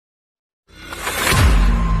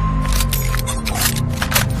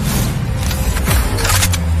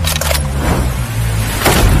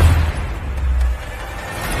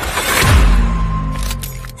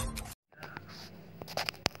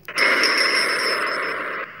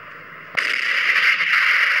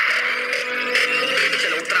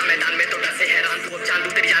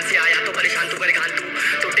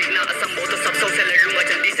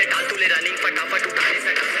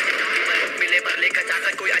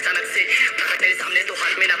अचानक से प्रकट तेरे सामने तो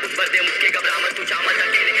हाथ में ना कुछ भर दे मुझके घबरा मत तू जा मत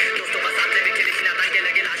अकेले दोस्तों का साथ ले बिखेरे सीना तान के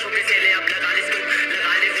लगे लाशों के सेले अब लगा ले इसको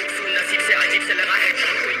लगा ले हुक्स नसीब से अजीब से लगा है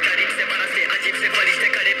कोई करीब से बड़ा से अजीब से फरिश्ते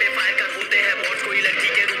खड़े पे फायर कर होते हैं बॉस कोई लड़की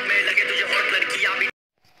के रूप में लगे तुझे हॉट लड़कियां भी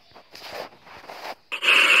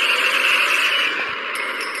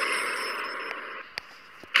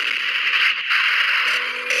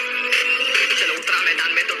चलो उतरा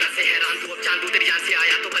मैदान में तो डर से हैरान तू अब चांदू तेरी जान से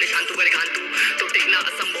आया तो परेशान तू परेशान तू तो टिकना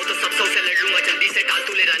असंभव तो सब से लड़ लूंगा जल्दी से टाल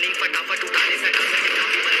तू ले रनिंग फटाफट उठाने से टाल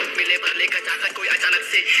मिले पर लेकर जाकर कोई अचानक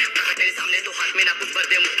से प्रकट तेरे सामने तो हाथ में ना कुछ भर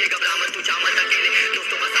दे मुझके घबरा मत तू जा मत अकेले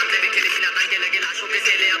दोस्तों का साथ ले बिखेरे सीना तान के लगे लाशों के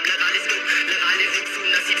सेले अब लगा ले इसको लगा ले हुक्स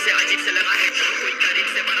नसीब से अजीब से लगा है कोई करीब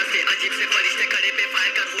से बड़ा से अजीब से फरिश्ते खड़े पे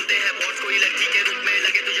फायर कर होते हैं बॉस कोई लड़की के रूप में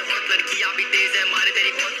लगे तुझे हॉट लड़कियां भी तेज है मारे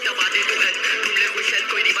तेरी बहुत दबा दे तू है तुम ले कोई शेल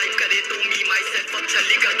कोई रिवाइव करे तो मी माई सेल्फ अब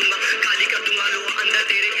छल्ली कर दूंगा खाली कर दूंगा लो अंदर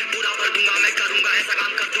तेरे पूरा भर दूंगा मैं करूंगा ऐसा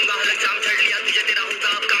काम कर दूंगा हलक जाम छड़ लिया तुझे तेरा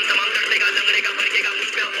होगा अब काम तमाम कर देगा लंगड़ेगा भड़केगा मुझ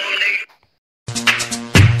पे फॉर्म नहीं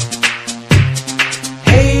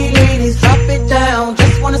Drop it down,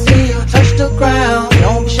 just wanna see you touch the ground.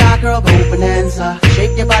 Don't be shy, girl, go bonanza.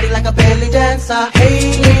 Shake your body like a belly dancer.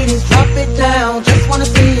 Hey ladies, drop it down, just wanna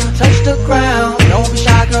see you touch the ground. Don't be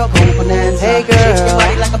shy, girl, go bonanza. Hey girl, shake your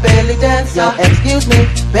body like a belly dancer. Yo, excuse me,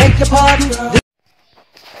 beg your pardon.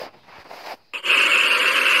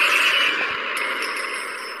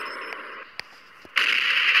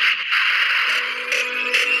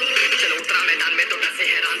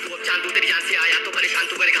 Chandu तेरी जान से आया तो परेशान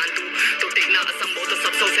तू परेशान तू तो टिकना असंभव तो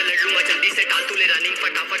सब से लड़ लूंगा जल्दी से टाल तू ले रनिंग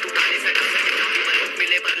फटाफट उठाने से टाल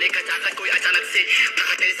मिले पर लेकर जाकर कोई अचानक से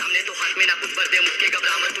प्रकट तेरे सामने तो हाथ में ना कुछ भर दे मुझके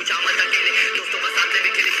घबरा मत तू जा मत अकेले दोस्तों का साथ ले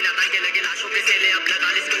बिखेरे सीना तान के लगे लाशों के सेले अब लगा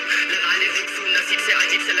ले इसको लगा ले हुक्स नसीब से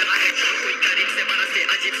अजीब से लगा है कोई करीब से बड़ा से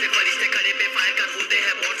अजीब से फरिश्ते खड़े पे फायर कर होते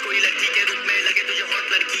हैं बॉस कोई लड़की के रूप में लगे तुझे हॉट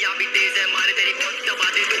लड़कियां भी तेज है मारे तेरी बहुत दबा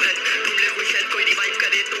दे तू है तुम ले कोई शेल कोई रिवाइव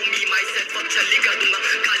करे तो मी माई सेल्फ अब छल्ली कर दूंगा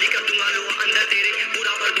खाली कर दूंगा लो अंदर तेरे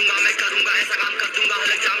पूरा भर दूंगा मैं करूंगा ऐसा काम कर दूंगा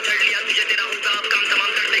हलक जाम छड़ लिया तुझे तेरा होगा अब काम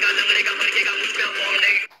तमाम कर देगा लंगड़ेगा भड़केगा मुझ पे फॉर्म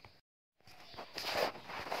नहीं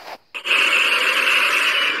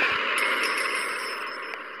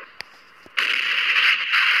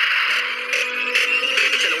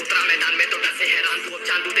चलो उतरा मैदान में तो डर से हैरान तू अब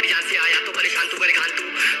चांदू तेरी जान से आया तो परेशान तू परेशान तू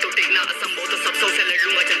तो टिकना असंभव तो सब से लड़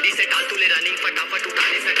लूंगा जल्दी से टाल तू ले रनिंग फटाफट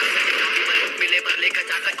उठाने से टाल मिले पर लेकर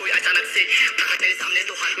जाकर कोई अचानक से प्रकट तेरे सामने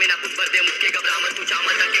तो हाथ में ना कुछ भर दे मुझके घबरा मत तू जा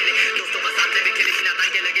मत अकेले दोस्तों का साथ ले बिखेरे सीना तान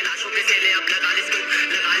के लगे लाशों के सेले अब लगा ले इसको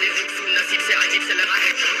लगा ले हुक्स नसीब से अजीब से लगा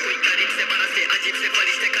है कोई करीब से बड़ा से अजीब से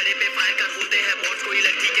फरिश्ते खड़े पे फायर कर होते हैं बॉस कोई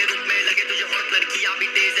लड़की के रूप में लगे तुझे हॉट लड़कियां भी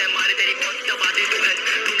तेज है मारे तेरी बहुत दबा दे तू है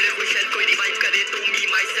तुम ले कोई शेल कोई रिवाइव करे तो मी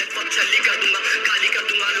माई सेल्फ अब छल्ली कर दूंगा खाली कर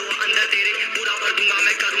दूंगा लो अंदर तेरे पूरा भर दूंगा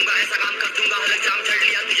मैं करूंगा ऐसा काम कर दूंगा हलक जाम छड़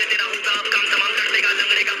लिया तुझे तेरा होगा अब काम तमाम कर देगा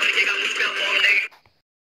लंगड़ेगा भड़केगा मुझ पे फॉर्म नहीं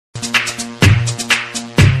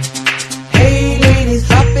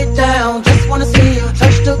Drop it down, just wanna see you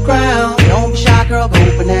touch the ground. Don't be shy, girl, go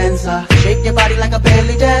bonanza. Shake your body like a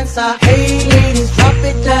belly dancer. Hey ladies, drop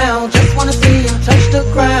it down, just wanna see you touch the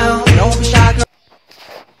ground. Don't be shy, girl.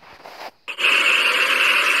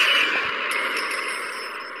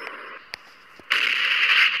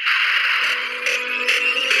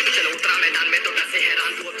 चलो उतरा मैदान में तो डर से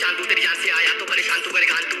हैरान तू अब चांदू तेरी जान से आया तो परेशान तू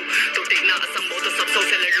परेशान तू तो टिकना असंभव तो सब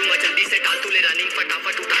से लड़ लूंगा जल्दी से टाल तू ले रनिंग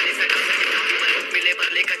फटाफट उठाने से टाल मिले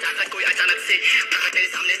पर लेकर जाकर कोई अचानक से प्रकट तेरे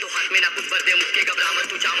सामने तो हाथ में ना कुछ भर दे मुझके घबरा मत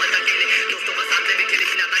तू जा मत अकेले दोस्तों का साथ ले बिखेरे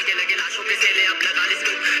सीना तान के लगे लाशों के सेले अब लगा ले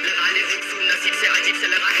इसको लगा ले हुक्स नसीब से अजीब से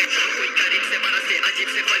लगा है कोई करीब से बड़ा से अजीब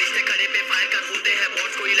से फरिश्ते खड़े पे फायर कर होते हैं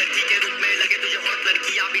बॉस कोई लड़की के रूप में लगे तुझे हॉट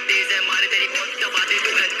लड़कियां भी तेज है मारे तेरी बहुत दबा दे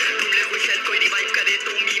तू है तुम ले कोई शेल कोई रिवाइव करे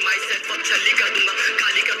तो मी माई सेल्फ अब छल्ली कर दूंगा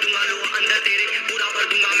खाली कर दूंगा लो अंदर तेरे पूरा भर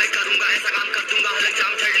दूंगा मैं करूंगा ऐसा काम कर दूंगा हलक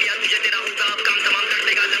जाम छड़ लिया तुझे तेरा होगा अब काम तमाम कर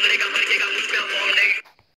देगा लंगड़ेगा भड़केगा मुझ पे फॉर्म नहीं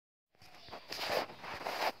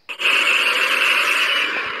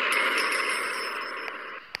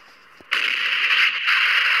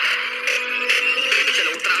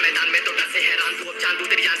चलो उतरा मैदान में तो डर से हैरान तू अब चांदू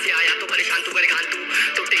तेरी जान से आया तो परेशान तू परेशान तू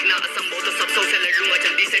तो टिकना असंभव तो सब से लड़ लूंगा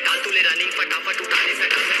जल्दी से टाल तू ले रनिंग फटाफट उठाने से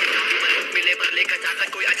टाल मिले पर लेकर जाकर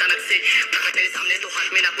कोई अचानक से प्रकट तेरे सामने तो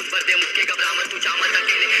हाथ में ना कुछ भर दे मुझके घबरा मत तू जा मत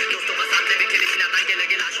अकेले दोस्तों का साथ ले बिखेरे सीना तान के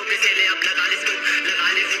लगे लाशों के सेले अब लगा ले इसको लगा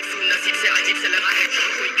ले हुक्स नसीब से अजीब से लगा है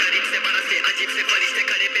कोई करीब से बड़ा से अजीब से फरिश्ते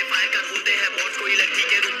खड़े पे फायर कर होते हैं बॉस कोई लड़की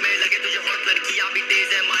के रूप में लगे तुझे हॉट लड़कियां भी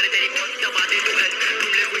तेज है मारे तेरी बहुत दबा दे तू है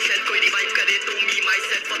तुम ले कोई शेल कोई रिवाइव करे तो मी माई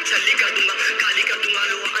सेल्फ अब छल्ली कर दूंगा खाली कर दूंगा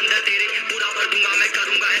लो अंदर तेरे पूरा भर दूंगा मैं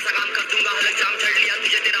करूंगा ऐसा काम कर दूंगा हलक जाम छड़ लिया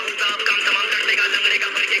तुझे तेरा होगा अब काम तमाम कर देगा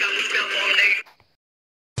लंगड़ेगा भड़केगा मुझ पे फॉर्म नहीं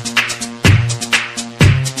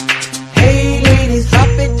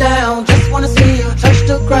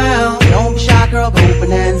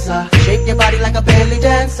bonanza. Shake your body like a belly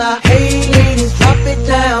dancer. Hey ladies, drop it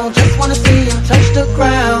down. Just wanna see you touch the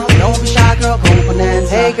ground. Don't be shy, girl, go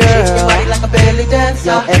bonanza. Hey girl, shake your body like a belly dancer.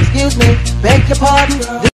 Yo, excuse me, beg your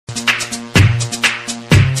pardon.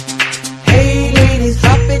 Hey ladies,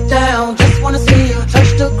 drop it down. Just wanna see you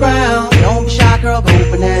touch the ground. Don't be shy, girl, go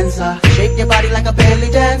bonanza. Shake your body like a belly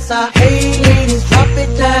dancer. Hey ladies, drop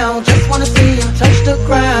it down. Just wanna see you touch the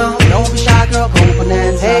ground. Don't be shy, girl, go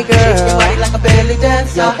bonanza. Hey girl, shake your body like a belly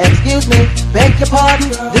dancer. Yo, excuse me, beg your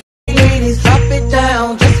pardon.